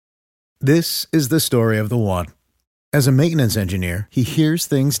This is the story of the one. As a maintenance engineer, he hears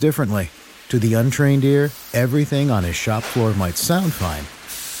things differently. To the untrained ear, everything on his shop floor might sound fine,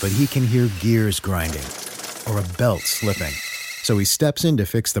 but he can hear gears grinding or a belt slipping. So he steps in to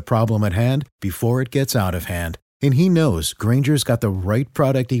fix the problem at hand before it gets out of hand. And he knows Grainger's got the right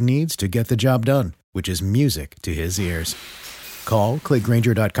product he needs to get the job done, which is music to his ears. Call, click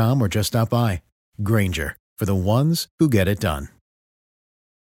Grainger.com, or just stop by. Grainger, for the ones who get it done.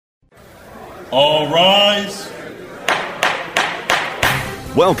 All rise.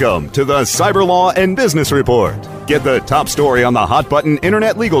 Welcome to the Cyber Law and Business Report. Get the top story on the hot button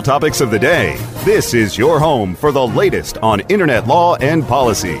internet legal topics of the day. This is your home for the latest on internet law and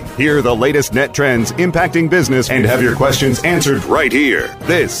policy. Hear the latest net trends impacting business and have your questions answered right here.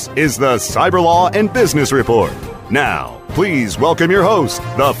 This is the Cyber Law and Business Report. Now, please welcome your host,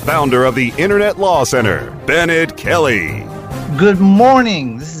 the founder of the Internet Law Center, Bennett Kelly. Good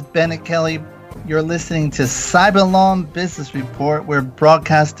morning. This is Bennett Kelly. You're listening to Cyber Law and Business Report. We're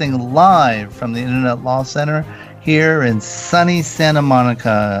broadcasting live from the Internet Law Center here in sunny Santa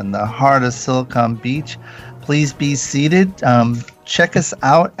Monica in the heart of Silicon Beach. Please be seated. Check us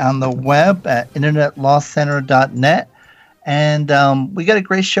out on the web at internetlawcenter.net. And we got a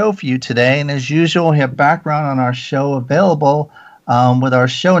great show for you today. And as usual, we have background on our show available with our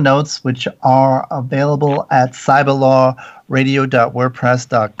show notes, which are available at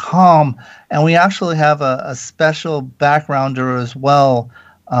cyberlawradio.wordpress.com. And we actually have a special backgrounder as well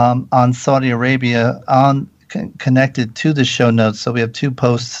on Saudi Arabia connected to the show notes. So we have two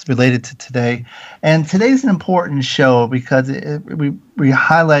posts related to today. And today's an important show because we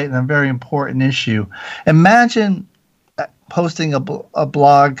highlight a very important issue. Imagine posting a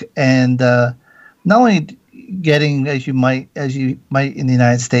blog and not only getting, as you might in the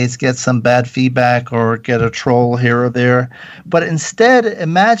United States, get some bad feedback or get a troll here or there, but instead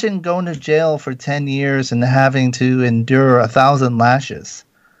imagine going to jail for 10 years and having to endure 1,000 lashes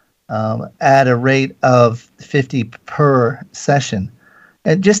at a rate of 50 per session.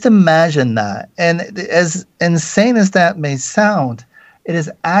 And just imagine that. And as insane as that may sound, it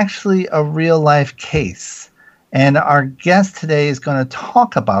is actually a real life case. And our guest today is going to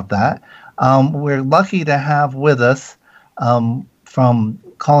talk about that. We're lucky to have with us, from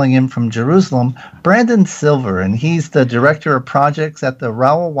calling in from Jerusalem, Brandon Silver, and he's the Director of Projects at the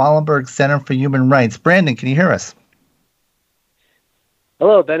Raoul Wallenberg Center for Human Rights. Brandon, can you hear us?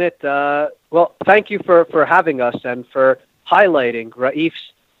 Hello, Bennett. Well, thank you for having us and for highlighting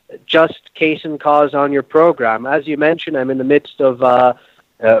Raif's just case and cause on your program. As you mentioned, I'm in the midst of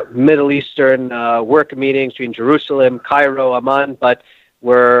Middle Eastern work meetings between Jerusalem, Cairo, Amman, but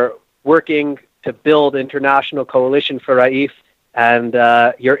we're working to build international coalition for Raif, and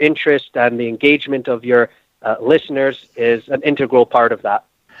your interest and the engagement of your listeners is an integral part of that.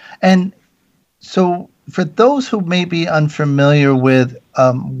 And so for those who may be unfamiliar with,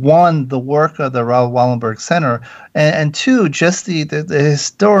 one, the work of the Raoul Wallenberg Center, and two, just the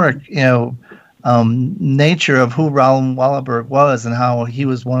historic, nature of who Raoul Wallenberg was and how he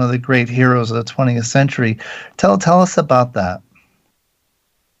was one of the great heroes of the 20th century. Tell us about that.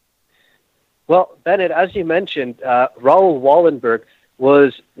 Well, Bennett, as you mentioned, Raoul Wallenberg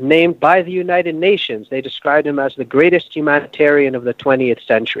was named by the United Nations. They described him as the greatest humanitarian of the 20th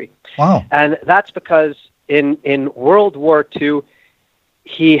century. Wow. And that's because in World War II,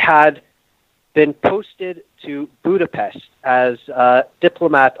 he had been posted to Budapest as a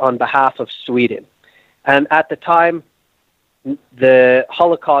diplomat on behalf of Sweden. And at the time, the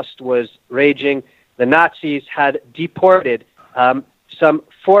Holocaust was raging. The Nazis had deported some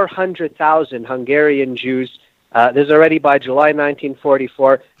 400,000 Hungarian Jews. This is already by July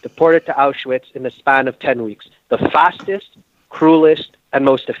 1944, deported to Auschwitz in the span of 10 weeks. The fastest, cruelest, and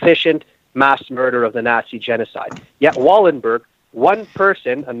most efficient mass murder of the Nazi genocide. Yet Wallenberg, one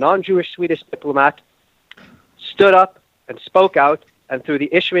person, a non-Jewish Swedish diplomat, stood up and spoke out, and through the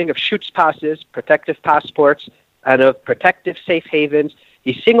issuing of Schutzpasses, protective passports, and of protective safe havens,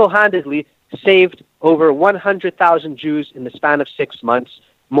 he single-handedly saved over 100,000 Jews in the span of 6 months,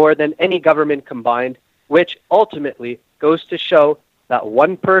 more than any government combined, which ultimately goes to show that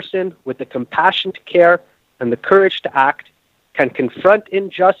one person with the compassion to care and the courage to act can confront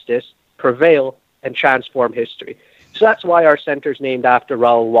injustice, prevail, and transform history. So that's why our center is named after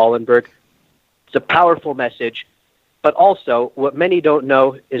Raoul Wallenberg. It's a powerful message, but also what many don't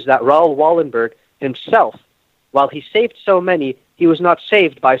know is that Raoul Wallenberg himself, while he saved so many, he was not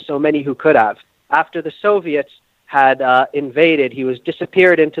saved by so many who could have. After the Soviets had invaded, he was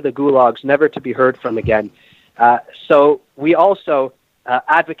disappeared into the gulags, never to be heard from again. So we also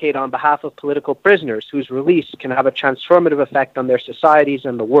advocate on behalf of political prisoners whose release can have a transformative effect on their societies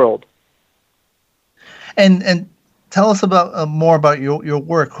and the world. And tell us about more about your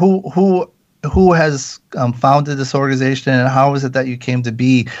work. Who has founded this organization, and how is it that you came to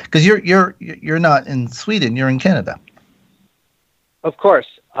be? Because you're not in Sweden, you're in Canada. Of course.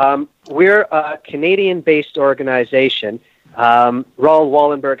 We're a Canadian-based organization. Raoul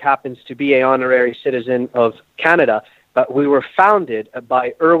Wallenberg happens to be an honorary citizen of Canada, but we were founded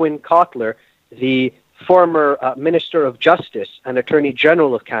by Irwin Cotler, the former Minister of Justice and Attorney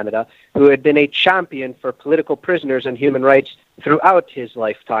General of Canada, who had been a champion for political prisoners and human rights throughout his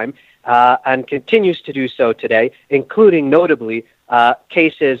lifetime, and continues to do so today, including notably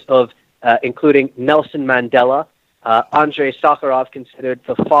cases of including Nelson Mandela, Andrei Sakharov, considered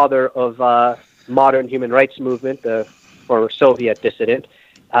the father of modern human rights movement, the former Soviet dissident.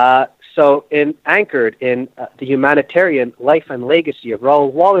 So anchored in the humanitarian life and legacy of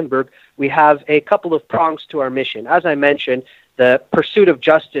Raoul Wallenberg, we have a couple of prongs to our mission. As I mentioned, the pursuit of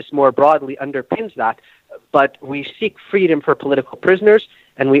justice more broadly underpins that, but we seek freedom for political prisoners,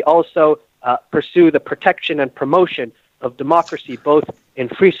 and we also pursue the protection and promotion of democracy, both in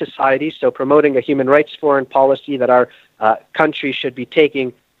free societies, so promoting a human rights foreign policy that our country should be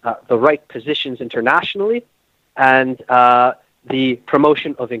taking the right positions internationally, and the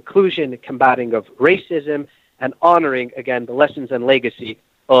promotion of inclusion, combating of racism, and honoring, again, the lessons and legacy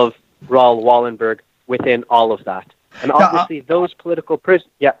of Raoul Wallenberg within all of that. And obviously, those political prisoners.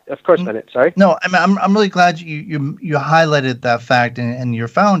 Yeah, of course, Bennett. Sorry. No, I'm really glad you highlighted that fact and your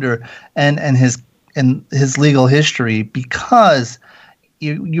founder and his legal history, because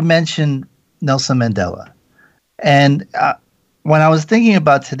you mentioned Nelson Mandela, and when I was thinking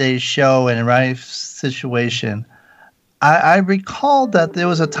about today's show and Raif's situation, I recalled that there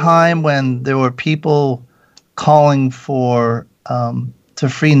was a time when there were people calling for to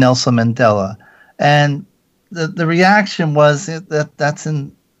free Nelson Mandela, and the reaction was that's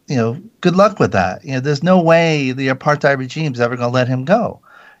good luck with that. There's no way the apartheid regime is ever going to let him go.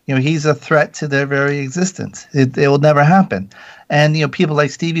 He's a threat to their very existence. It will never happen. And people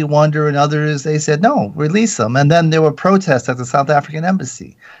like Stevie Wonder and others, they said no, release him. And then there were protests at the South African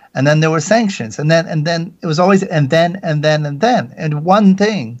embassy, and then there were sanctions, and then it was always and then, and one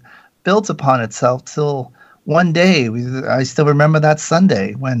thing built upon itself till one day. I still remember that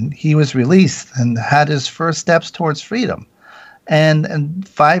Sunday when he was released and had his first steps towards freedom, and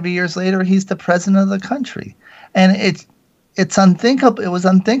 5 years later he's the president of the country, and it's unthinkable. It was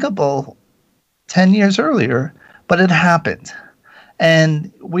unthinkable 10 years earlier, but it happened.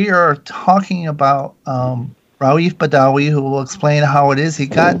 And we are talking about Raif Badawi, who will explain how it is he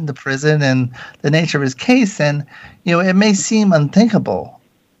got into prison and the nature of his case. And, it may seem unthinkable,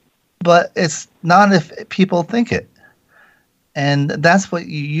 but it's not if people think it. And that's what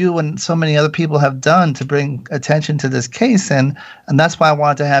you and so many other people have done to bring attention to this case. And that's why I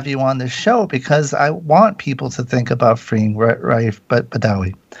wanted to have you on this show, because I want people to think about freeing Raif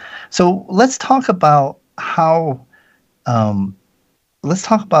Badawi. So let's talk about let's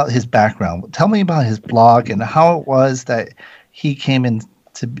talk about his background. Tell me about his blog and how it was that he came into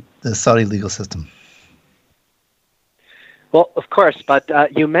the Saudi legal system. Well, of course, but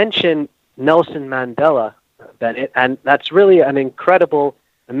you mentioned Nelson Mandela, Bennett, and that's really an incredible,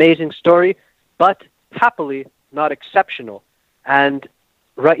 amazing story, but happily not exceptional. And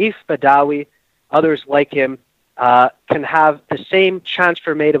Raif Badawi, others like him, can have the same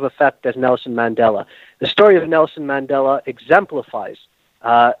transformative effect as Nelson Mandela. The story of Nelson Mandela exemplifies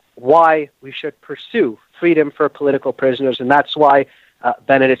why we should pursue freedom for political prisoners, and that's why,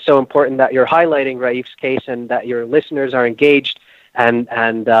 Bennett, it's so important that you're highlighting Raif's case and that your listeners are engaged and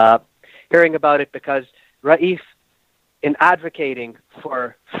hearing about it, because Raif, in advocating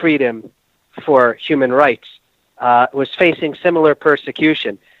for freedom, for human rights, was facing similar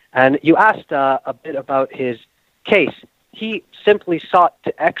persecution. And you asked a bit about his case. He simply sought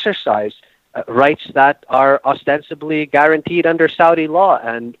to exercise rights that are ostensibly guaranteed under Saudi law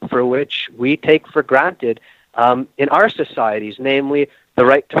and for which we take for granted in our societies, namely the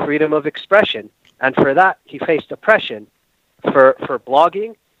right to freedom of expression. And for that, he faced oppression. For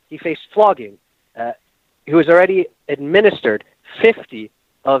blogging, he faced flogging. He was already administered 50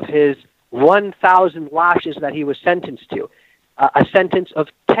 of his 1,000 lashes that he was sentenced to, a sentence of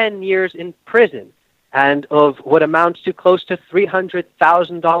 10 years in prison, and of what amounts to close to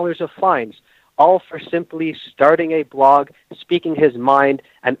 $300,000 of fines, all for simply starting a blog, speaking his mind,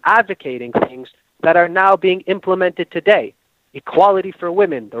 and advocating things that are now being implemented today. Equality for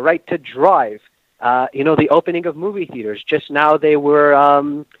women, the right to drive, the opening of movie theaters. Just now they were,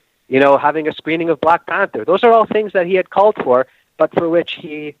 having a screening of Black Panther. Those are all things that he had called for, but for which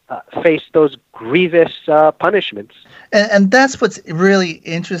he faced those grievous punishments. And that's what's really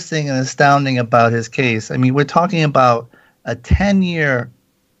interesting and astounding about his case. I mean, we're talking about a 10-year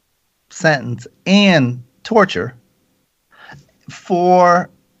sentence and torture for,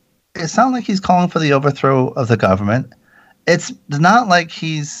 it's not like he's calling for the overthrow of the government. It's not like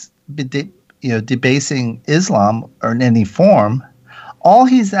he's debasing Islam or in any form. All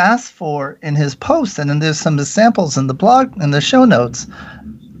he's asked for in his post, and then there's some samples in the blog and the show notes,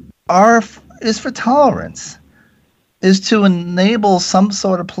 is for tolerance, is to enable some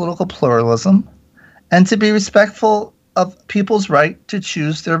sort of political pluralism, and to be respectful of people's right to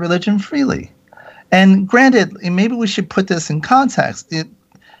choose their religion freely. And granted, maybe we should put this in context.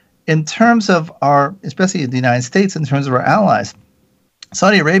 In terms of our, especially in the United States, in terms of our allies,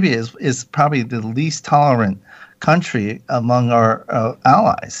 Saudi Arabia is probably the least tolerant country among our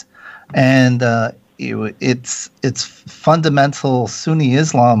allies, and its fundamental Sunni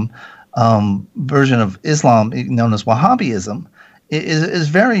Islam version of Islam, known as Wahhabism, is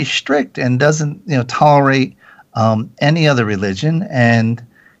very strict and doesn't tolerate any other religion. And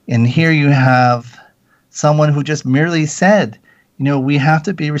here you have someone who just merely said, we have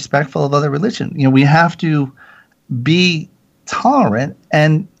to be respectful of other religion. We have to be tolerant,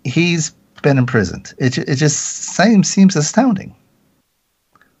 and he's been imprisoned. It just seems astounding.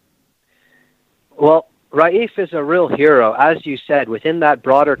 Well, Raif is a real hero, as you said, within that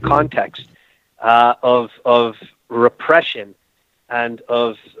broader context of repression and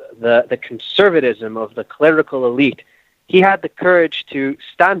of the conservatism of the clerical elite. He had the courage to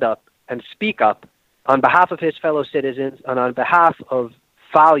stand up and speak up on behalf of his fellow citizens and on behalf of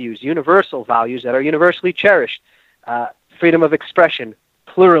values, universal values that are universally cherished, freedom of expression,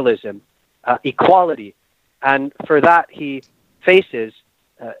 pluralism, equality. And for that, he faces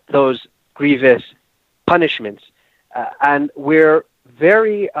those grievous punishments. And we're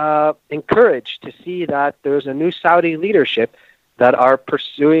very encouraged to see that there's a new Saudi leadership that are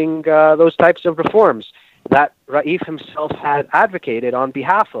pursuing those types of reforms that Raif himself had advocated on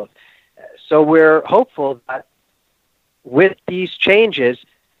behalf of. So we're hopeful that with these changes,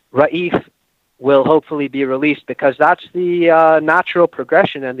 Raif will hopefully be released, because that's the natural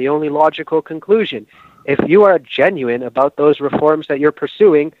progression and the only logical conclusion. If you are genuine about those reforms that you're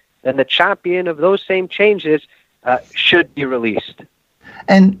pursuing, then the champion of those same changes should be released.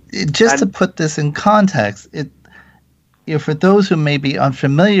 And to put this in context, for those who may be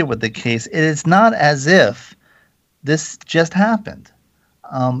unfamiliar with the case, it is not as if this just happened.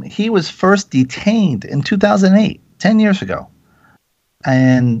 He was first detained in 2008, 10 years ago,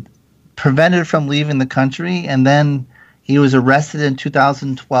 and prevented from leaving the country, and then he was arrested in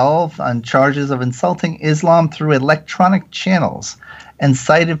 2012 on charges of insulting Islam through electronic channels and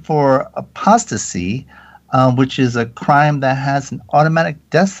cited for apostasy, which is a crime that has an automatic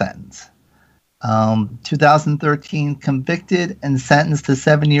death sentence. 2013, convicted and sentenced to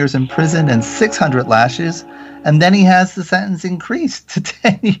 7 years in prison and 600 lashes, and then he has the sentence increased to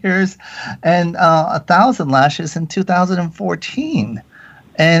 10 years and 1,000 lashes in 2014.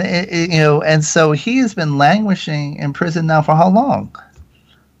 And and so he has been languishing in prison now for how long?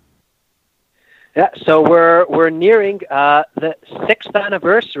 Yeah, so we're nearing the 6th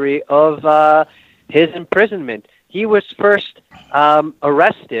anniversary of his imprisonment. He was first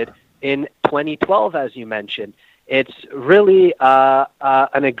arrested in 2012, as you mentioned. It's really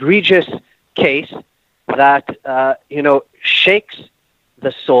an egregious case that shakes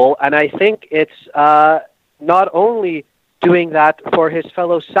the soul, and I think it's not only doing that for his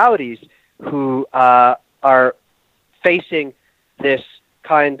fellow Saudis who are facing this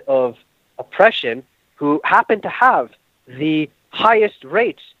kind of oppression, who happen to have the highest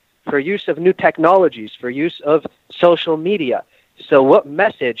rates for use of new technologies, for use of social media. So what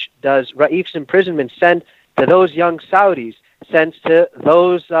message does Raif's imprisonment send to those young Saudis, sends to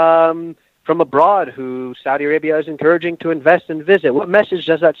those from abroad who Saudi Arabia is encouraging to invest and visit? What message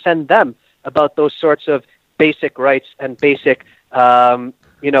does that send them about those sorts of basic rights and basic,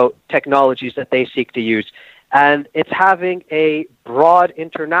 technologies that they seek to use? And it's having a broad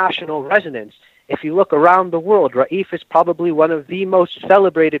international resonance. If you look around the world, Raif is probably one of the most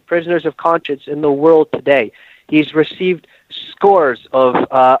celebrated prisoners of conscience in the world today. He's received scores of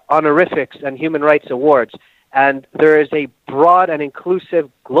honorifics and human rights awards, and there is a broad and inclusive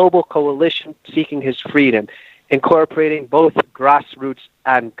global coalition seeking his freedom, incorporating both grassroots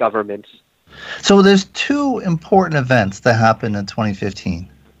and governments. So there's two important events that happened in 2015.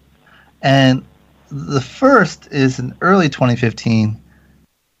 And the first is in early 2015,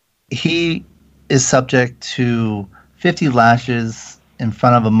 he is subject to 50 lashes in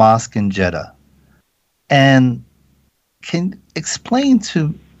front of a mosque in Jeddah. And Can you explain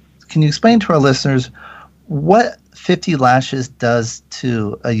to our listeners what 50 lashes does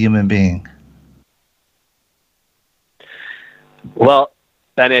to a human being? Well,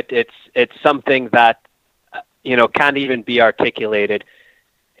 Bennett, it's something that can't even be articulated.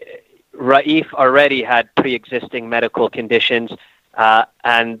 Raif already had pre-existing medical conditions,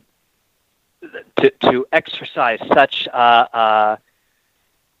 and to exercise such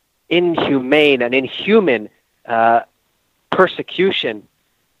inhumane and inhuman persecution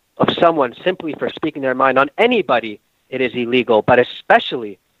of someone simply for speaking their mind on anybody, it is illegal, but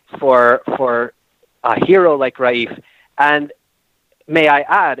especially for a hero like Raif. And may I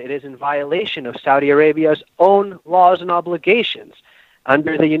add, it is in violation of Saudi Arabia's own laws and obligations.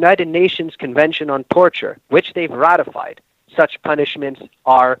 Under the United Nations Convention on Torture, which they've ratified, such punishments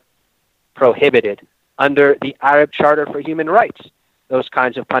are prohibited. Under the Arab Charter for Human Rights, those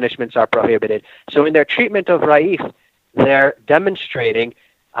kinds of punishments are prohibited. So in their treatment of Raif, they're demonstrating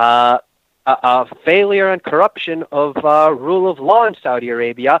a failure and corruption of rule of law in Saudi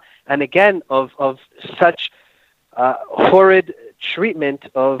Arabia, and again of such horrid treatment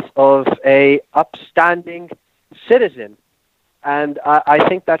of a upstanding citizen. And I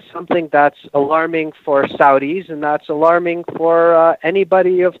think that's something that's alarming for Saudis, and that's alarming for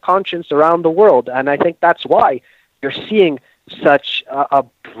anybody of conscience around the world. And I think that's why you're seeing such a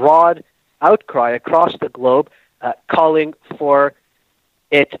broad outcry across the globe calling for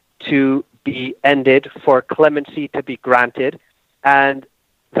it to be ended, for clemency to be granted. And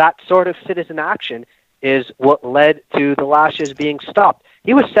that sort of citizen action is what led to the lashes being stopped.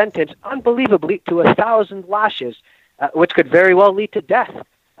 He was sentenced, unbelievably, to 1,000 lashes, which could very well lead to death.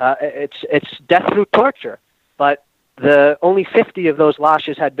 It's death through torture. But only 50 of those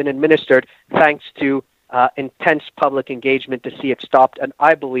lashes had been administered thanks to intense public engagement to see it stopped. And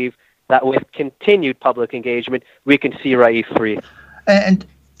I believe that with continued public engagement, we can see Raif free. And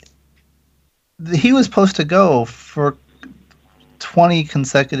he was supposed to go for 20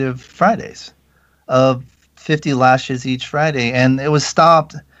 consecutive Fridays of 50 lashes each Friday. And it was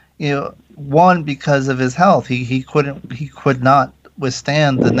stopped, one, because of his health. He could not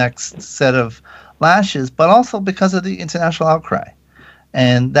withstand the next set of lashes, but also because of the international outcry.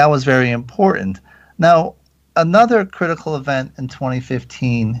 And that was very important. Now, another critical event in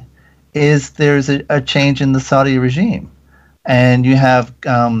 2015 is there's a change in the Saudi regime. And you have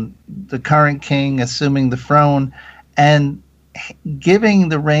the current king assuming the throne and giving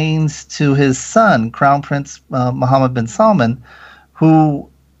the reins to his son, Crown Prince Mohammed bin Salman, who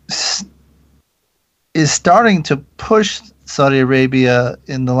is starting to push Saudi Arabia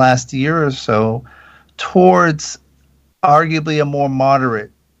in the last year or so towards arguably a more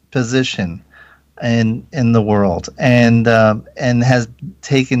moderate position in the world, and has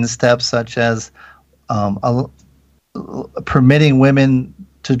taken steps such as permitting women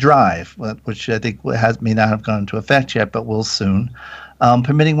to drive, which I think may not have gone into effect yet, but will soon.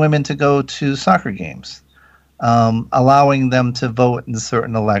 Permitting women to go to soccer games, allowing them to vote in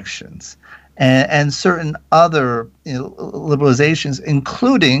certain elections, and certain other liberalizations,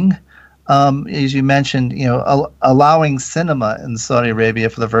 including, as you mentioned, allowing cinema in Saudi Arabia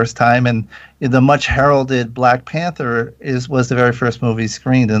for the first time, and the much heralded Black Panther was the very first movie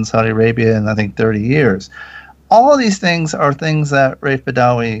screened in Saudi Arabia in I think 30 years. All of these things are things that Raif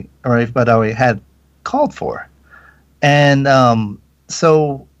Badawi had called for, and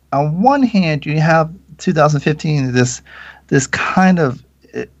so on one hand you have 2015 this kind of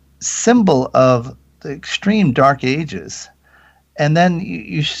symbol of the extreme dark ages. And then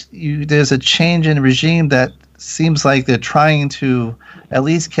there's a change in regime that seems like they're trying to at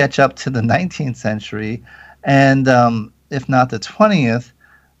least catch up to the 19th century, and if not the 20th.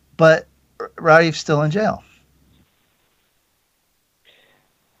 But Raif's still in jail.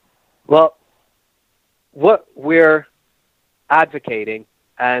 Well, what we're advocating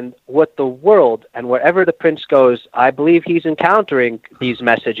and what the world and wherever the prince goes, I believe he's encountering these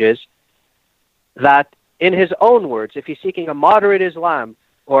messages that, in his own words, if he's seeking a moderate Islam,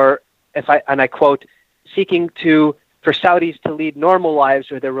 or I quote, seeking for Saudis to lead normal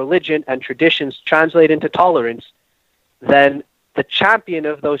lives where their religion and traditions translate into tolerance, then the champion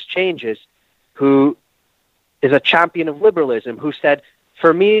of those changes, who is a champion of liberalism, who said,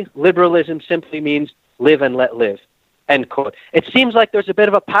 for me, liberalism simply means live and let live, end quote. It seems like there's a bit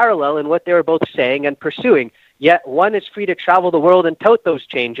of a parallel in what they were both saying and pursuing, yet one is free to travel the world and tout those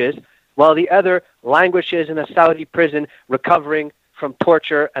changes, while the other languishes in a Saudi prison recovering from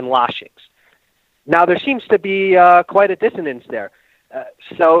torture and lashings. Now, there seems to be quite a dissonance there.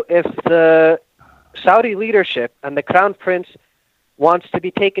 So if the Saudi leadership and the Crown Prince wants to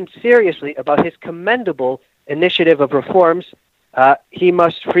be taken seriously about his commendable initiative of reforms, he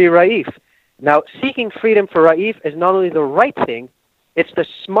must free Raif. Now, seeking freedom for Raif is not only the right thing, it's the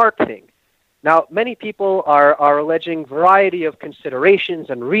smart thing. Now, many people are alleging variety of considerations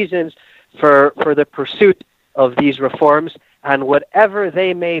and reasons for the pursuit of these reforms, and whatever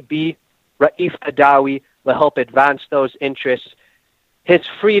they may be, Raif Badawi will help advance those interests. His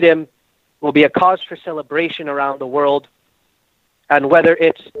freedom will be a cause for celebration around the world, and whether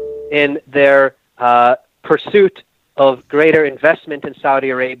it's in their pursuit of greater investment in Saudi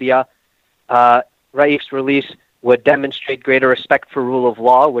Arabia, Raif's release would demonstrate greater respect for rule of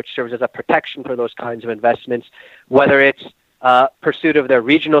law, which serves as a protection for those kinds of investments. Whether it's pursuit of their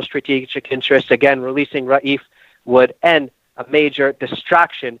regional strategic interests, again, releasing Raif would end a major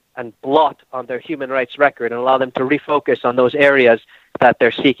distraction and blot on their human rights record and allow them to refocus on those areas that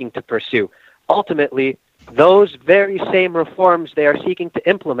they're seeking to pursue. Ultimately, those very same reforms they are seeking to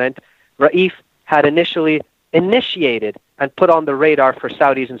implement, Raif had initially initiated and put on the radar for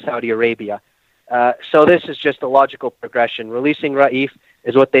Saudis in Saudi Arabia. So this is just a logical progression. Releasing Raif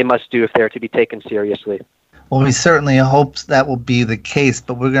is what they must do if they're to be taken seriously. Well, we certainly hope that will be the case,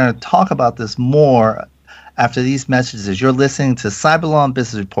 but we're going to talk about this more after these messages. You're listening to Cyber Law and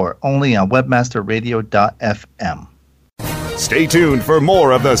Business Report, only on webmasterradio.fm. Stay tuned for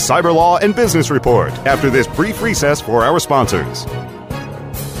more of the Cyber Law and Business Report after this brief recess for our sponsors.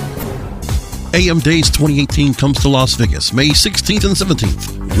 AM Days 2018 comes to Las Vegas, May 16th and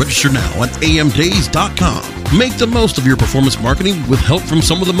 17th. Register now at amdays.com. Make the most of your performance marketing with help from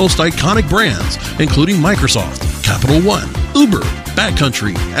some of the most iconic brands, including Microsoft, Capital One, Uber,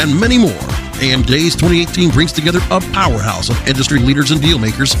 Backcountry, and many more. AM Days 2018 brings together a powerhouse of industry leaders and deal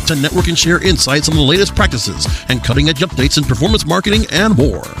makers to network and share insights on the latest practices and cutting-edge updates in performance marketing and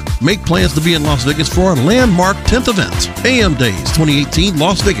more. Make plans to be in Las Vegas for our landmark 10th event, AM Days 2018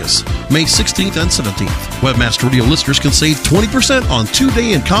 Las Vegas, May 16th and 17th. Webmaster Radio listeners can save 20% on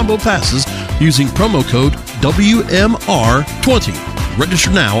 2-day and combo passes using promo code WMR20. Register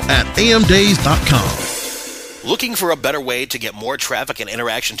now at amdays.com. Looking for a better way to get more traffic and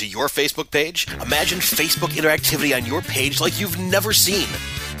interaction to your Facebook page? Imagine Facebook interactivity on your page like you've never seen.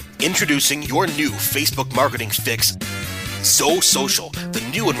 Introducing your new Facebook marketing fix, ZoSocial, the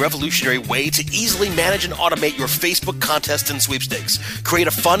new and revolutionary way to easily manage and automate your Facebook contests and sweepstakes. Create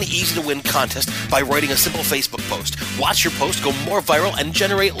a fun, easy-to-win contest by writing a simple Facebook post. Watch your post go more viral and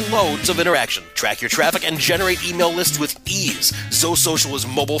generate loads of interaction. Track your traffic and generate email lists with ease. ZoSocial is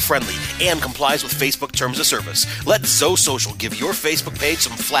mobile-friendly and complies with Facebook terms of service. Let ZoSocial give your Facebook page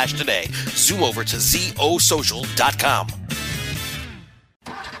some flash today. Zoom over to ZoSocial.com.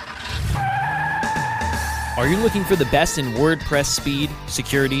 Are you looking for the best in WordPress speed,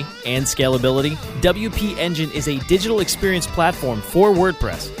 security, and scalability? WP Engine is a digital experience platform for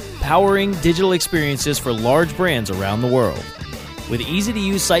WordPress, powering digital experiences for large brands around the world. With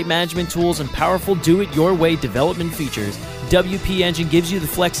easy-to-use site management tools and powerful do-it-your-way development features, WP Engine gives you the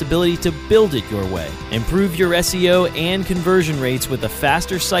flexibility to build it your way. Improve your SEO and conversion rates with a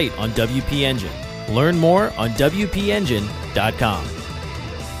faster site on WP Engine. Learn more on WPEngine.com.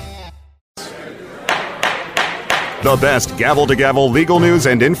 The best gavel-to-gavel legal news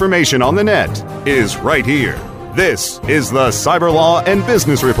and information on the net is right here. This is the Cyber Law and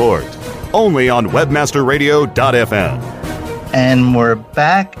Business Report, only on webmasterradio.fm. And we're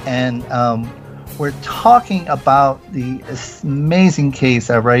back, and we're talking about the amazing case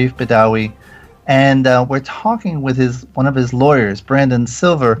of Raif Badawi, and we're talking with one of his lawyers, Brandon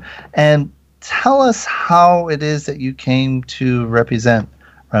Silver. And tell us how it is that you came to represent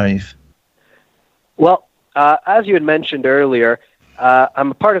Raif. Well, as you had mentioned earlier,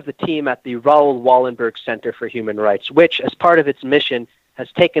 I'm a part of the team at the Raoul Wallenberg Center for Human Rights, which, as part of its mission,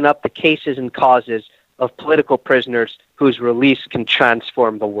 has taken up the cases and causes of political prisoners whose release can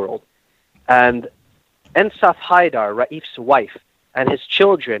transform the world. And Ensaf Haidar, Raif's wife, and his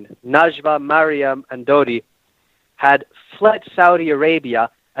children, Najwa, Mariam, and Dodi, had fled Saudi Arabia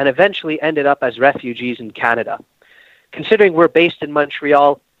and eventually ended up as refugees in Canada. Considering we're based in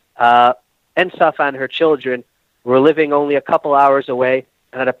Montreal, Ensaf and her children were living only a couple hours away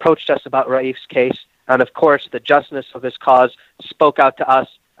and had approached us about Raif's case. And of course, the justness of his cause spoke out to us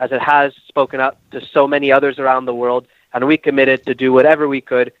as it has spoken out to so many others around the world. And we committed to do whatever we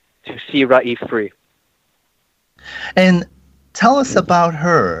could to see Raif free. And tell us about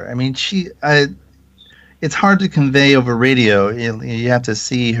her. I mean, it's hard to convey over radio. You have to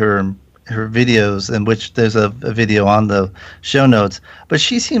see her videos, in which there's a video on the show notes, but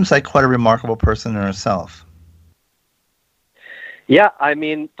she seems like quite a remarkable person in herself. Yeah, I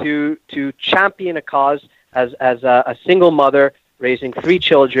mean, to champion a cause as a single mother raising 3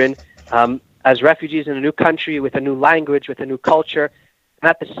 children, as refugees in a new country with a new language, with a new culture, and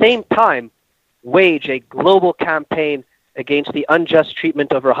at the same time wage a global campaign against the unjust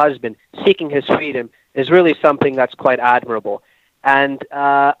treatment of her husband, seeking his freedom, is really something that's quite admirable. And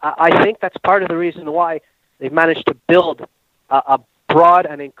I think that's part of the reason why they've managed to build a broad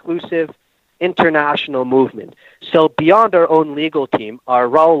and inclusive international movement. So beyond our own legal team, our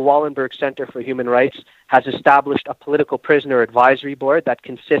Raoul Wallenberg Center for Human Rights has established a political prisoner advisory board that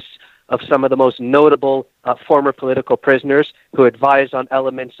consists of some of the most notable former political prisoners who advise on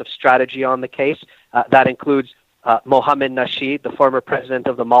elements of strategy on the case. That includes Mohamed Nasheed, the former president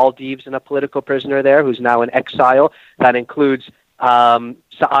of the Maldives and a political prisoner there who's now in exile. That includes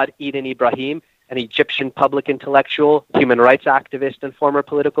Saad Eden Ibrahim, an Egyptian public intellectual, human rights activist, and former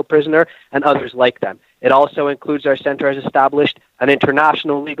political prisoner, and others like them. It also includes, our center has established an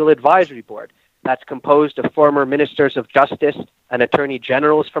international legal advisory board that's composed of former ministers of justice and attorney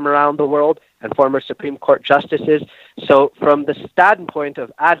generals from around the world and former Supreme Court justices. So from the standpoint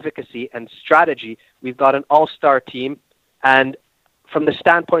of advocacy and strategy, we've got an all-star team. And from the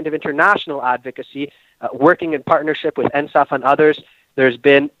standpoint of international advocacy, working in partnership with NSAF and others, there's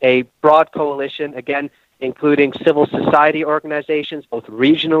been a broad coalition, again, including civil society organizations, both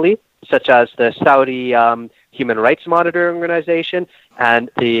regionally, such as the Saudi Human Rights Monitoring Organization and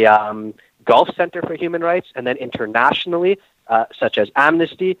the Gulf Center for Human Rights, and then internationally, such as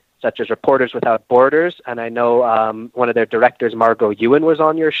Amnesty, such as Reporters Without Borders, and I know one of their directors, Margot Ewan, was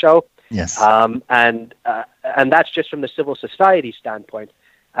on your show. Yes. And that's just from the civil society standpoint.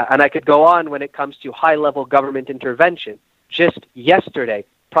 And I could go on when it comes to high-level government intervention. Just yesterday,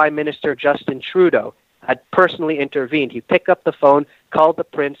 Prime Minister Justin Trudeau had personally intervened. He picked up the phone, called the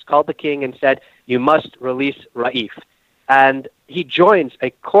prince, called the king, and said, "You must release Raif." And he joins a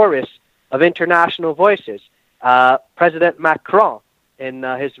chorus of international voices. President Macron, in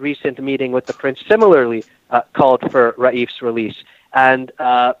his recent meeting with the prince, similarly called for Raif's release. And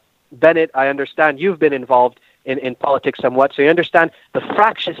Bennett, I understand you've been involved in politics somewhat, so you understand the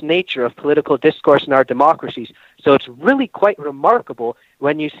fractious nature of political discourse in our democracies. So it's really quite remarkable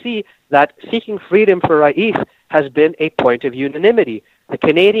when you see that seeking freedom for Raif has been a point of unanimity. The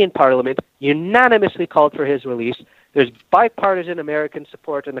Canadian Parliament unanimously called for his release. There's bipartisan American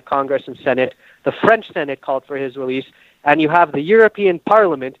support in the Congress and Senate. The French Senate called for his release. And you have the European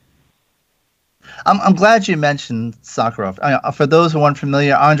Parliament. I'm glad you mentioned Sakharov. For those who aren't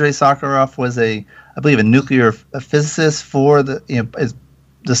familiar, Andrei Sakharov was I believe, a nuclear physicist for the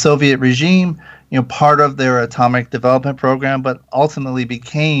Soviet regime, part of their atomic development program, but ultimately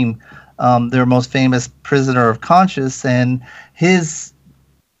became their most famous prisoner of conscience. And his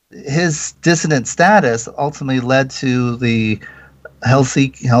dissident status ultimately led to the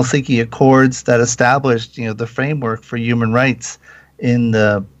Helsinki Accords that established, the framework for human rights in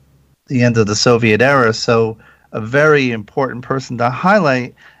the end of the Soviet era. So a very important person to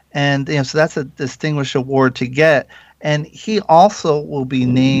highlight. And so that's a distinguished award to get. And he also will be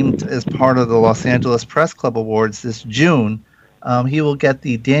named as part of the Los Angeles Press Club Awards this June. He will get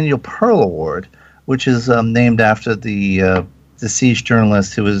the Daniel Pearl Award, which is named after the deceased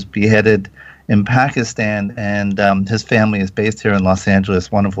journalist who was beheaded in Pakistan, and his family is based here in Los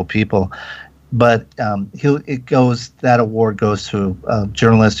Angeles. Wonderful people. But that award goes to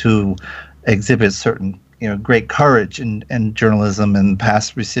journalists who exhibit certain great courage in journalism, and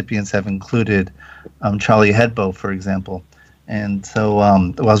past recipients have included Charlie Hebdo, for example. And so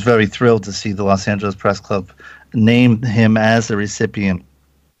I was very thrilled to see the Los Angeles Press Club name him as a recipient.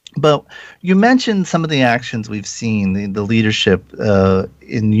 But you mentioned some of the actions we've seen, the leadership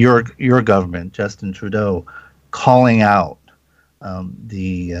in your government, Justin Trudeau, calling out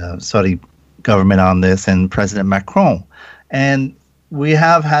the Saudi government on this, and President Macron. And we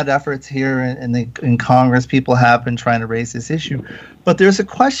have had efforts here in Congress. People have been trying to raise this issue. But there's a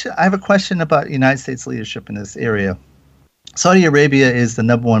question. I have a question about United States leadership in this area. Saudi Arabia is the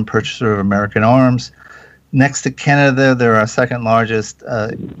number one purchaser of American arms. Next to Canada, they're our second largest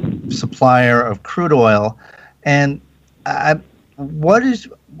supplier of crude oil. And how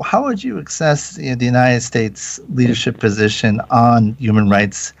would you assess the United States leadership position on human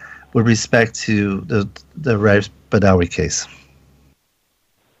rights with respect to the Raif Badawi case?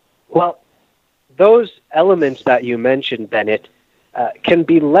 Well, those elements that you mentioned, Bennett, can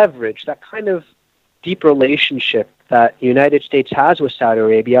be leveraged. That kind of deep relationship that the United States has with Saudi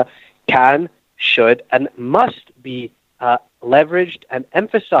Arabia can, should, and must be leveraged and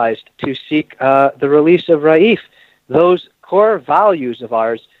emphasized to seek the release of Raif. Those core values of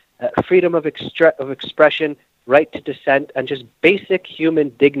ours, freedom of expression, right to dissent, and just basic human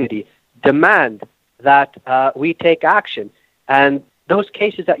dignity, demand that we take action. And those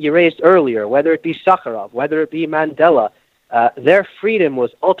cases that you raised earlier, whether it be Sakharov, whether it be Mandela, their freedom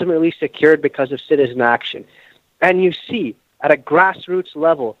was ultimately secured because of citizen action. And you see, at a grassroots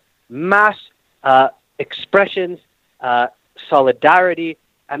level, mass expressions, solidarity,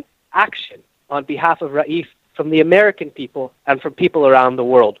 and action on behalf of Raif from the American people and from people around the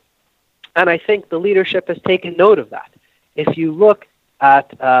world. And I think the leadership has taken note of that. If you look at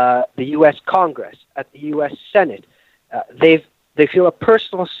the U.S. Congress, at the U.S. Senate, they feel a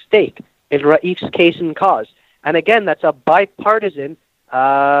personal stake in Raif's case and cause. And again, that's a bipartisan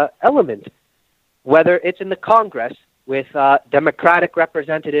element, whether it's in the Congress with Democratic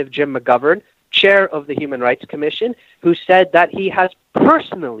Representative Jim McGovern, chair of the Human Rights Commission, who said that he has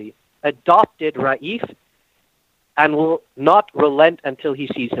personally adopted Raif and will not relent until he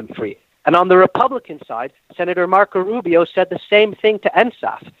sees him free. And on the Republican side, Senator Marco Rubio said the same thing to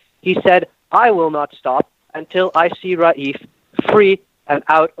NSAF. He said, I will not stop until I see Raif free and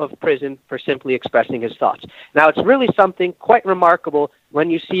out of prison for simply expressing his thoughts. Now, it's really something quite remarkable when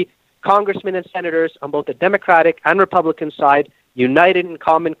you see congressmen and senators on both the Democratic and Republican side united in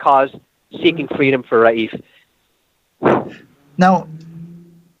common cause, seeking freedom for Raif. Now,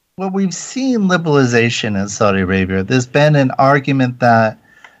 what we've seen liberalization in Saudi Arabia, there's been an argument that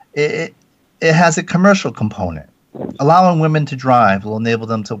it has a commercial component. Allowing women to drive will enable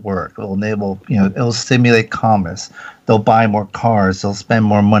them to work. It will enable, it'll stimulate commerce. They'll buy more cars. They'll spend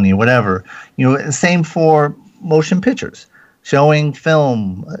more money, whatever. Same for motion pictures, showing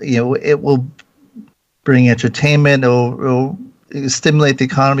film. It will bring entertainment. It'll stimulate the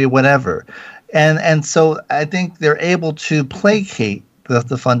economy, whatever. And so I think they're able to placate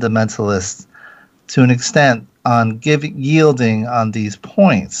the fundamentalists to an extent on yielding on these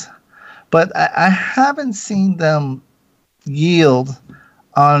points. But I haven't seen them yield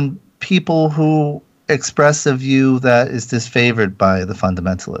on people who express a view that is disfavored by the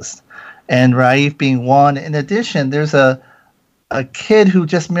fundamentalists. And Raif being one. In addition, there's a kid who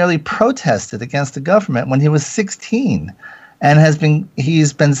just merely protested against the government when he was 16 and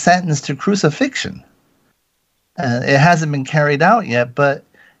he's been sentenced to crucifixion. It hasn't been carried out yet, but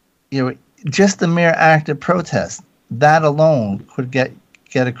just the mere act of protest, that alone could get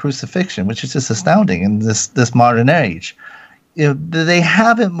a crucifixion, which is just astounding in this modern age. They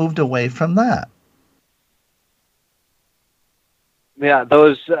haven't moved away from that. Yeah,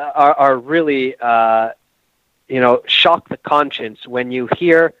 those are really, shock the conscience when you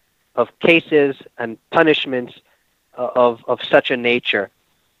hear of cases and punishments of such a nature.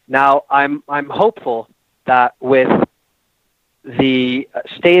 Now, I'm hopeful that with the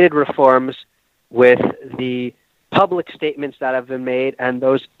stated reforms, with the public statements that have been made, and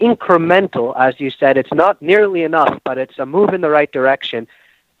those incremental, as you said, it's not nearly enough, but it's a move in the right direction,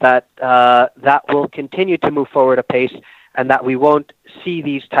 that will continue to move forward apace, and that we won't see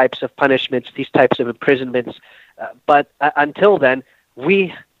these types of punishments, these types of imprisonments. But until then,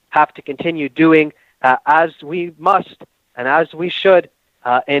 we have to continue doing as we must and as we should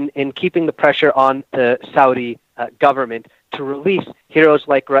in keeping the pressure on the Saudi government to release heroes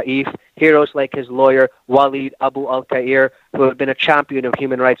like Raif, heroes like his lawyer, Walid Abu Al-Khair, who had been a champion of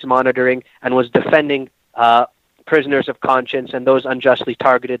human rights monitoring and was defending prisoners of conscience and those unjustly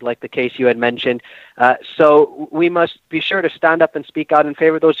targeted, like the case you had mentioned. So we must be sure to stand up and speak out in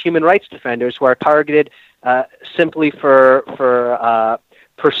favor of those human rights defenders who are targeted simply for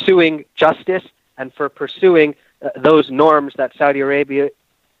pursuing justice and for pursuing those norms that Saudi Arabia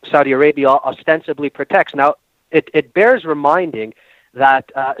ostensibly protects. Now, it bears reminding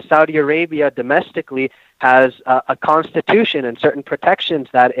that Saudi Arabia domestically has a constitution and certain protections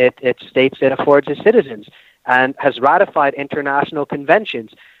that it states it affords its citizens, and has ratified international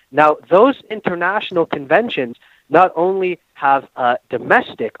conventions. Now, those international conventions not only have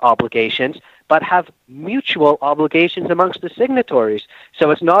domestic obligations, but have mutual obligations amongst the signatories.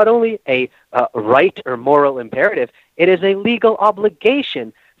 So it's not only a right or moral imperative, it is a legal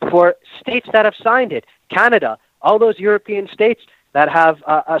obligation for states that have signed it. Canada, all those European states that have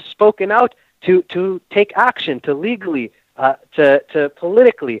spoken out to take action, to legally, to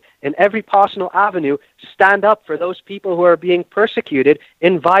politically, in every possible avenue, stand up for those people who are being persecuted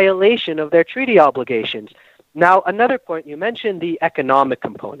in violation of their treaty obligations. Now, another point, you mentioned the economic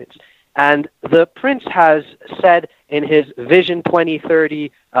components. And the Prince has said in his Vision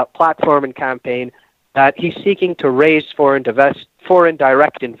 2030 platform and campaign that he's seeking to raise foreign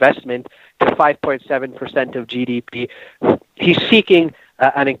direct investment to 5.7% of GDP. He's seeking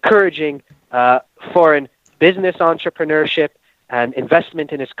and encouraging foreign business entrepreneurship and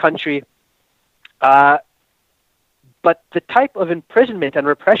investment in his country. But the type of imprisonment and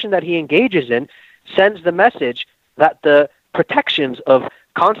repression that he engages in sends the message that the protections of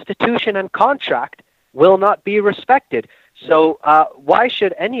constitution and contract will not be respected. So why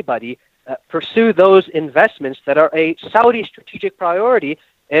should anybody pursue those investments that are a Saudi strategic priority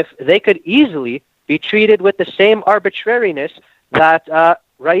if they could easily be treated with the same arbitrariness that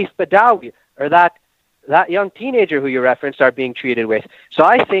Raif Badawi or that young teenager who you referenced are being treated with? So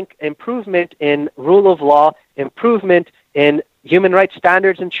I think improvement in rule of law, improvement in human rights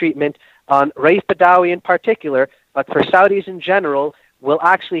standards and treatment on Raif Badawi in particular, but for Saudis in general, will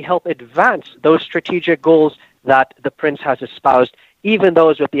actually help advance those strategic goals that the prince has espoused, even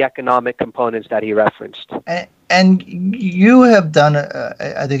those with the economic components that he referenced. And you have done,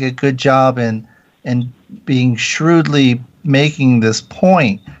 I think, a good job in being shrewdly making this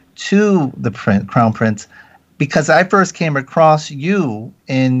point to the Crown Prince, because I first came across you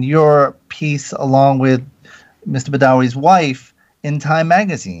in your piece along with Mr. Badawi's wife in Time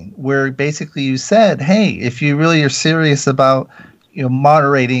magazine, where basically you said, hey, if you really are serious about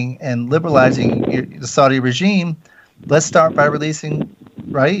moderating and liberalizing the Saudi regime, let's start by releasing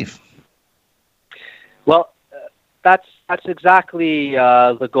Raif. Well, that's exactly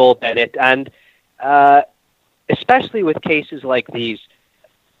the goal, Bennett, and especially with cases like these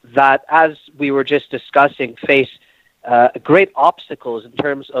that, as we were just discussing, face great obstacles in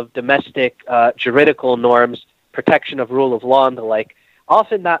terms of domestic juridical norms, protection of rule of law, and the like.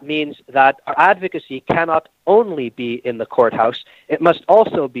 Often that means that our advocacy cannot only be in the courthouse, it must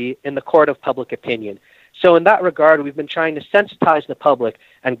also be in the court of public opinion. So in that regard, we've been trying to sensitize the public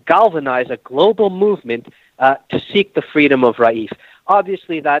and galvanize a global movement to seek the freedom of Raif.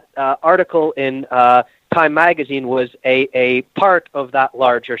 Obviously, that article in Time magazine was a part of that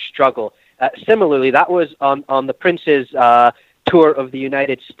larger struggle. Similarly, that was on the Prince's tour of the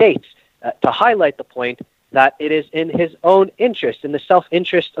United States to highlight the point that it is in his own interest, in the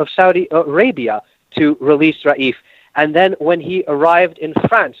self-interest of Saudi Arabia, to release Raif. And then when he arrived in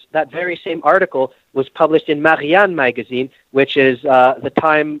France, that very same article was published in Marianne magazine, which is the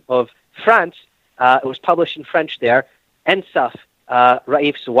Time of France. It was published in French there. Ensaf,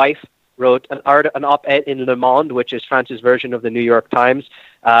 Raif's wife, wrote an op-ed in Le Monde, which is France's version of the New York Times.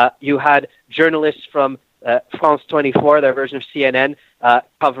 You had journalists from France 24, their version of CNN,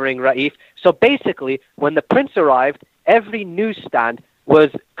 covering Raif. So basically, when the prince arrived, every newsstand was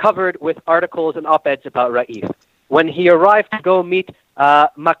covered with articles and op-eds about Raif. When he arrived to go meet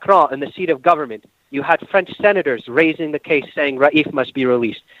Macron in the seat of government, you had French senators raising the case saying Raif must be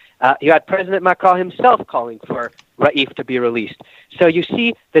released. You had President Macron himself calling for Raif to be released. So you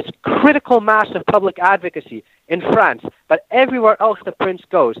see this critical mass of public advocacy in France, but everywhere else the prince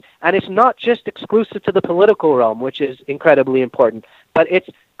goes. And it's not just exclusive to the political realm, which is incredibly important, but it's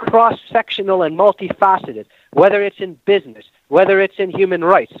cross-sectional and multifaceted, whether it's in business, whether it's in human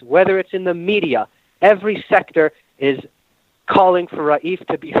rights, whether it's in the media. Every sector is calling for Raif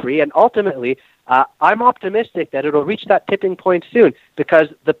to be free, and ultimately, I'm optimistic that it'll reach that tipping point soon, because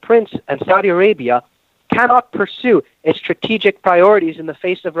the prince and Saudi Arabia cannot pursue its strategic priorities in the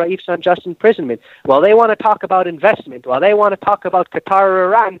face of Raif's unjust imprisonment. While they want to talk about investment, while they want to talk about Qatar or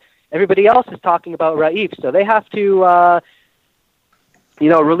Iran, everybody else is talking about Raif. So they have to,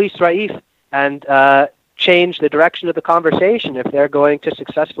 release Raif and change the direction of the conversation if they're going to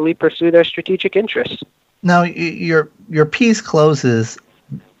successfully pursue their strategic interests. Now, your piece closes.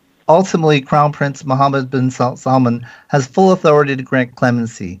 Ultimately, Crown Prince Mohammed bin Salman has full authority to grant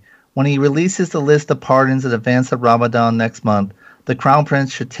clemency. When he releases the list of pardons in advance of Ramadan next month, the Crown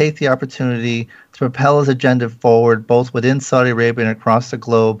Prince should take the opportunity to propel his agenda forward both within Saudi Arabia and across the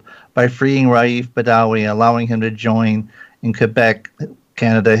globe by freeing Raif Badawi and allowing him to join in Quebec,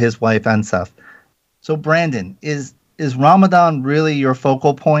 Canada, his wife Ensaf. So, Brandon, is Ramadan really your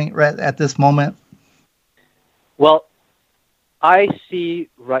focal point at this moment? Well, I see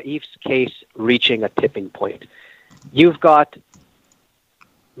Raif's case reaching a tipping point. You've got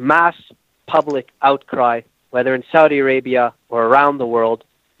mass public outcry, whether in Saudi Arabia or around the world.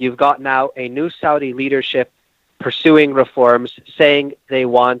 You've got now a new Saudi leadership pursuing reforms, saying they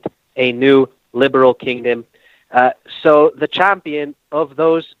want a new liberal kingdom. So the champion of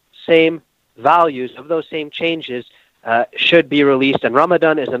those same values, of those same changes, should be released. And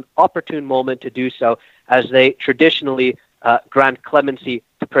Ramadan is an opportune moment to do so, as they traditionally grant clemency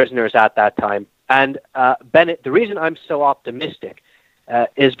to prisoners at that time. And Bennett, the reason I'm so optimistic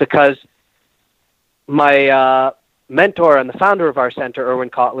is because my mentor and the founder of our center, Erwin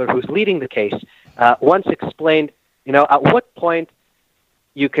Kotler, who's leading the case, once explained, at what point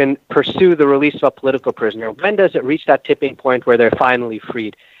you can pursue the release of a political prisoner. When does it reach that tipping point where they're finally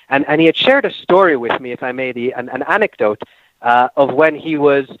freed? And he had shared a story with me, if I may, an anecdote of when he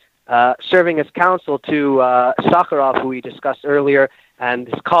was serving as counsel to Sakharov, who we discussed earlier, and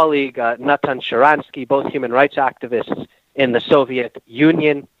his colleague Natan Sharansky, both human rights activists in the Soviet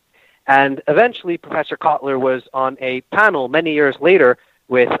Union. And eventually, Professor Kotler was on a panel many years later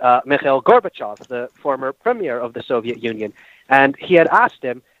with Mikhail Gorbachev, the former premier of the Soviet Union. And he had asked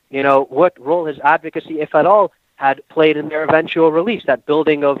him, what role his advocacy, if at all, had played in their eventual release, that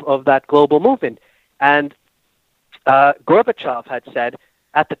building of that global movement. And Gorbachev had said,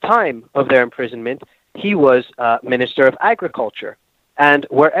 at the time of their imprisonment, he was Minister of Agriculture. And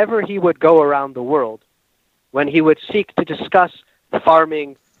wherever he would go around the world, when he would seek to discuss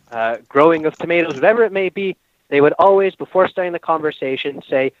farming, growing of tomatoes, whatever it may be, they would always, before starting the conversation,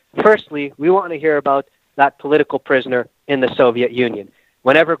 say, firstly, we want to hear about that political prisoner in the Soviet Union.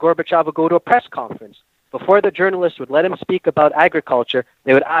 Whenever Gorbachev would go to a press conference, before the journalists would let him speak about agriculture,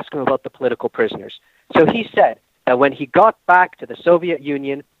 they would ask him about the political prisoners. So he said that when he got back to the Soviet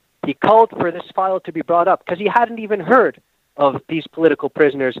Union, he called for this file to be brought up because he hadn't even heard of these political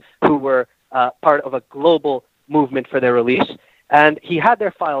prisoners who were part of a global movement for their release. And he had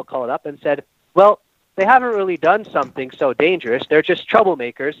their file called up and said, well, they haven't really done something so dangerous. They're just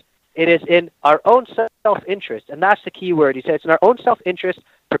troublemakers. It is in our own self-interest, and that's the key word. He said it's in our own self-interest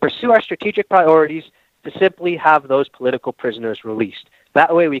to pursue our strategic priorities to simply have those political prisoners released.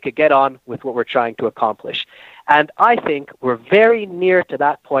 That way we could get on with what we're trying to accomplish. And I think we're very near to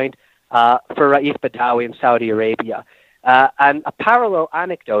that point for Raif Badawi in Saudi Arabia. And a parallel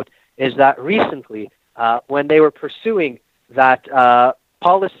anecdote is that recently, when they were pursuing that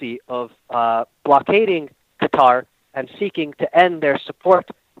policy of blockading Qatar and seeking to end their support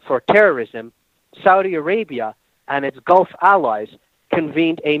for terrorism, Saudi Arabia and its Gulf allies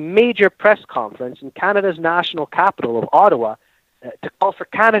convened a major press conference in Canada's national capital of Ottawa to call for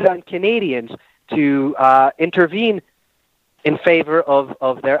Canada and Canadians to intervene in favor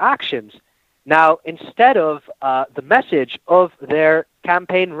of their actions. Now, instead of the message of their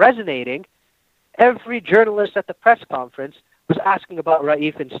campaign resonating, every journalist at the press conference was asking about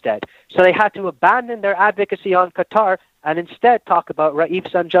Raif instead. So they had to abandon their advocacy on Qatar and instead talk about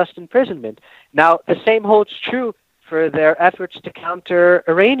Raif's unjust imprisonment. Now, the same holds true for their efforts to counter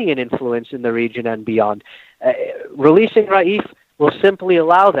Iranian influence in the region and beyond. Releasing Raif will simply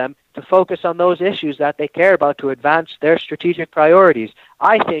allow them to focus on those issues that they care about to advance their strategic priorities.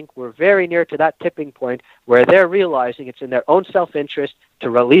 I think we're very near to that tipping point where they're realizing it's in their own self-interest to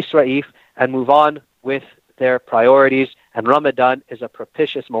release Raif and move on with their priorities, and Ramadan is a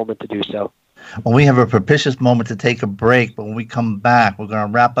propitious moment to do so. Well, we have a propitious moment to take a break, but when we come back, we're going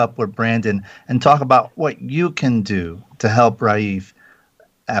to wrap up with Brandon and talk about what you can do to help Raif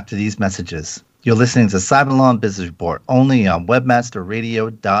after these messages. You're listening to Cyber Law and Business Report, only on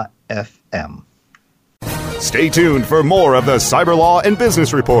webmasterradio.fm. Stay tuned for more of the Cyber Law and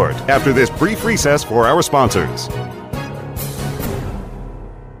Business Report after this brief recess for our sponsors.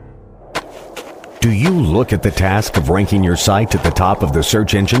 Do you look at the task of ranking your site at the top of the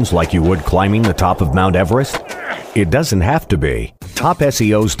search engines like you would climbing the top of Mount Everest? It doesn't have to be.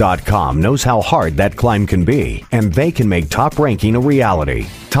 TopSEOs.com knows how hard that climb can be, and they can make top ranking a reality.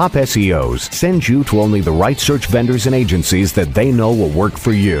 Top SEOs sends you to only the right search vendors and agencies that they know will work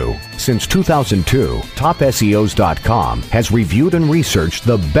for you. Since 2002, TopSEOs.com has reviewed and researched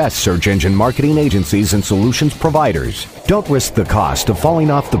the best search engine marketing agencies and solutions providers. Don't risk the cost of falling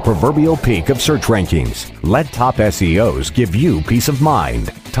off the proverbial peak of search rankings. Let Top SEOs give you peace of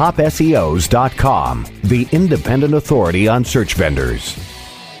mind. TopSEOs.com, the independent authority on search vendors.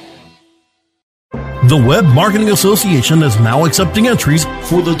 The Web Marketing Association is now accepting entries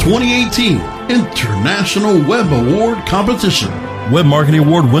for the 2018 International Web Award Competition. Web Marketing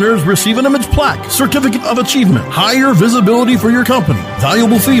Award winners receive an image plaque, certificate of achievement, higher visibility for your company,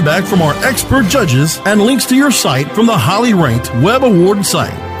 valuable feedback from our expert judges, and links to your site from the highly ranked Web Award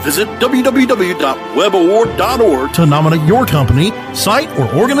site. Visit www.webaward.org to nominate your company, site, or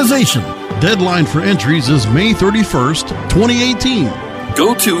organization. Deadline for entries is May 31st, 2018.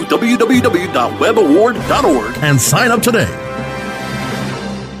 Go to www.webaward.org and sign up today.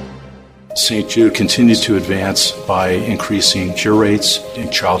 St. Jude continues to advance by increasing cure rates in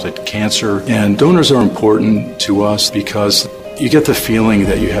childhood cancer. And donors are important to us because you get the feeling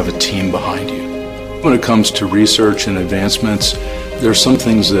that you have a team behind you. When it comes to research and advancements, there are some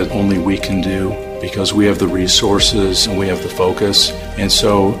things that only we can do because we have the resources and we have the focus. And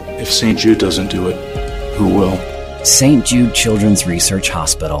so if St. Jude doesn't do it, who will? St. Jude Children's Research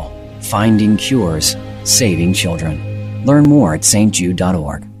Hospital. Finding cures, saving children. Learn more at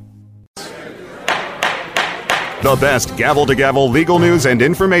stjude.org. The best gavel-to-gavel legal news and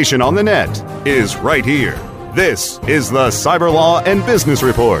information on the net is right here. This is the Cyber Law and Business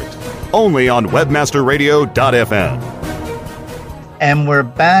Report, only on webmasterradio.fm. And we're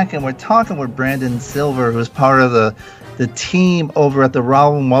back, and we're talking with Brandon Silver, who's part of the team over at the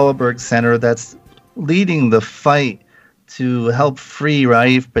Raoul Wallenberg Center that's leading the fight to help free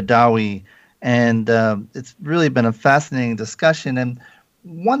Raif Badawi. And it's really been a fascinating discussion. And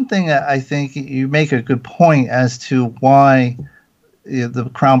one thing I think you make a good point as to why the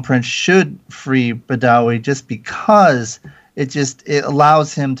Crown Prince should free Badawi, just because it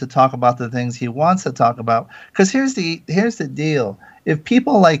allows him to talk about the things he wants to talk about. Because here's the deal. If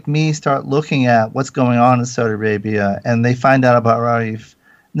people like me start looking at what's going on in Saudi Arabia and they find out about Raif,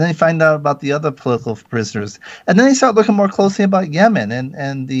 and then they find out about the other political prisoners, and then they start looking more closely about Yemen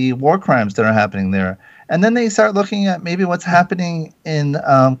and the war crimes that are happening there, and then they start looking at maybe what's happening in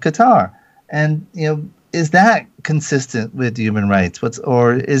Qatar, and is that consistent with human rights?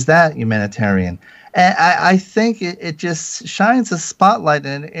 Or is that humanitarian? And I think it just shines a spotlight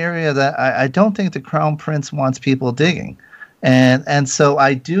in an area that I don't think the Crown Prince wants people digging. And so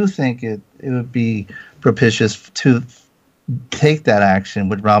I do think it would be propitious to take that action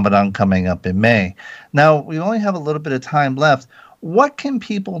with Ramadan coming up in May. Now, we only have a little bit of time left. What can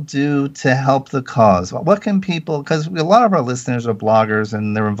people do to help the cause? What can people, because a lot of our listeners are bloggers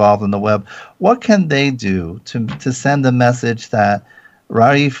and they're involved in the web, what can they do to send a message that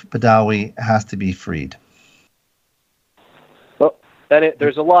Raif Badawi has to be freed? Well, then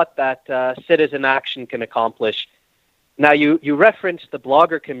there's a lot that citizen action can accomplish. Now, you referenced the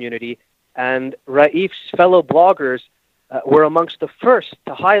blogger community, and Raif's fellow bloggers were amongst the first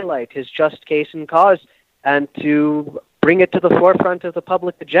to highlight his just case and cause and to bring it to the forefront of the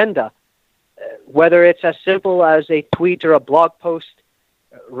public agenda. Whether it's as simple as a tweet or a blog post,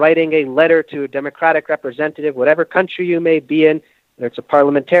 writing a letter to a Democratic representative, whatever country you may be in, whether it's a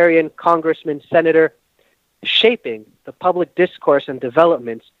parliamentarian, congressman, senator, shaping the public discourse and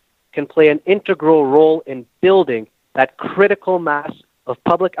developments can play an integral role in building that critical mass of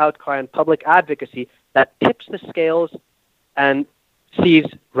public outcry and public advocacy that tips the scales and sees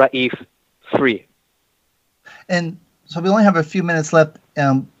Raif free. And so we only have a few minutes left.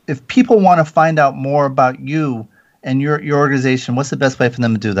 If people want to find out more about you and your organization, what's the best way for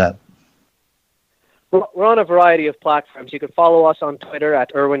them to do that? We're on a variety of platforms. You can follow us on Twitter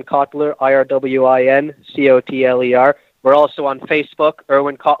at Irwin Cotler, IRWIN, We're also on Facebook,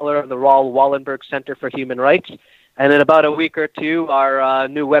 Irwin Cotler and the Raoul Wallenberg Center for Human Rights. And in about a week or two, our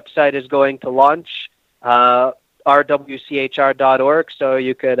new website is going to launch, rwchr.org, so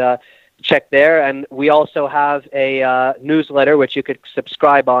you could check there. And we also have a newsletter which you could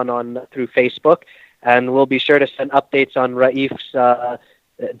subscribe on through Facebook, and we'll be sure to send updates on Raif's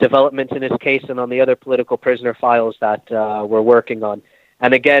developments in his case and on the other political prisoner files that we're working on.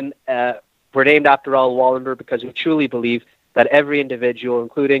 And again, we're named after Raoul Wallenberg because we truly believe that every individual,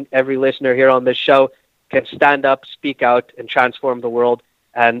 including every listener here on this show, can stand up, speak out, and transform the world.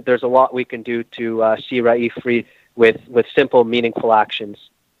 And there's a lot we can do to see Raif free with simple, meaningful actions.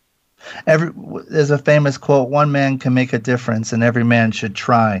 There's a famous quote, one man can make a difference and every man should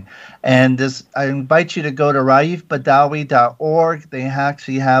try. And I invite you to go to raifbadawi.org. They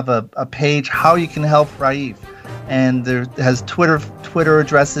actually have a page how you can help Raif. And there has Twitter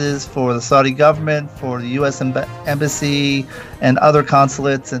addresses for the Saudi government, for the U.S. Embassy and other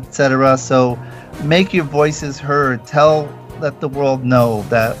consulates, etc. So make your voices heard. Let the world know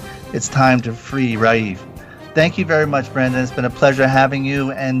that it's time to free Raif. Thank you very much, Brandon. It's been a pleasure having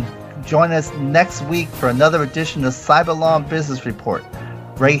you. And join us next week for another edition of Cyber Law and Business Report,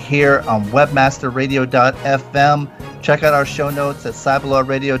 right here on webmasterradio.fm. Check out our show notes at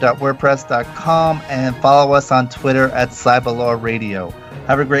cyberlawradio.wordpress.com and follow us on Twitter at cyberlawradio.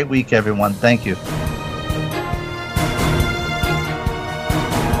 Have a great week, everyone. Thank you.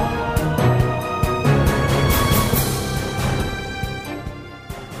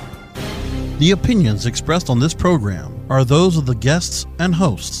 The opinions expressed on this program are those of the guests and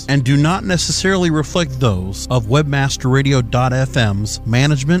hosts and do not necessarily reflect those of webmasterradio.fm's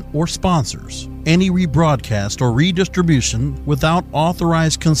management or sponsors. Any rebroadcast or redistribution without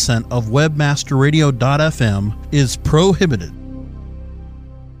authorized consent of webmasterradio.fm is prohibited.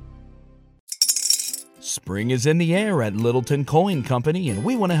 Spring is in the air at Littleton Coin Company, and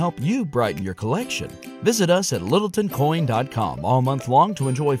we want to help you brighten your collection. Visit us at littletoncoin.com all month long to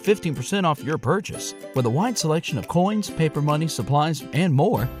enjoy 15% off your purchase. With a wide selection of coins, paper money, supplies, and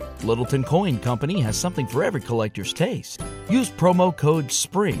more, Littleton Coin Company has something for every collector's taste. Use promo code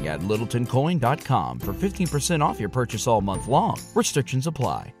SPRING at littletoncoin.com for 15% off your purchase all month long. Restrictions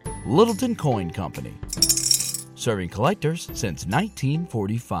apply. Littleton Coin Company. Serving collectors since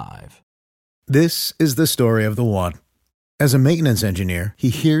 1945. This is the story of the one. As a maintenance engineer, he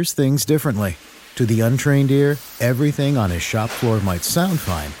hears things differently. To the untrained ear, everything on his shop floor might sound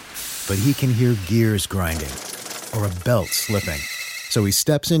fine, but he can hear gears grinding or a belt slipping. So he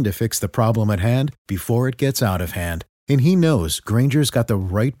steps in to fix the problem at hand before it gets out of hand. And he knows Grainger's got the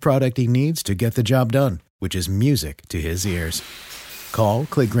right product he needs to get the job done, which is music to his ears. Call,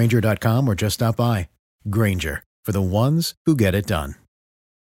 click Grainger.com, or just stop by. Grainger, for the ones who get it done.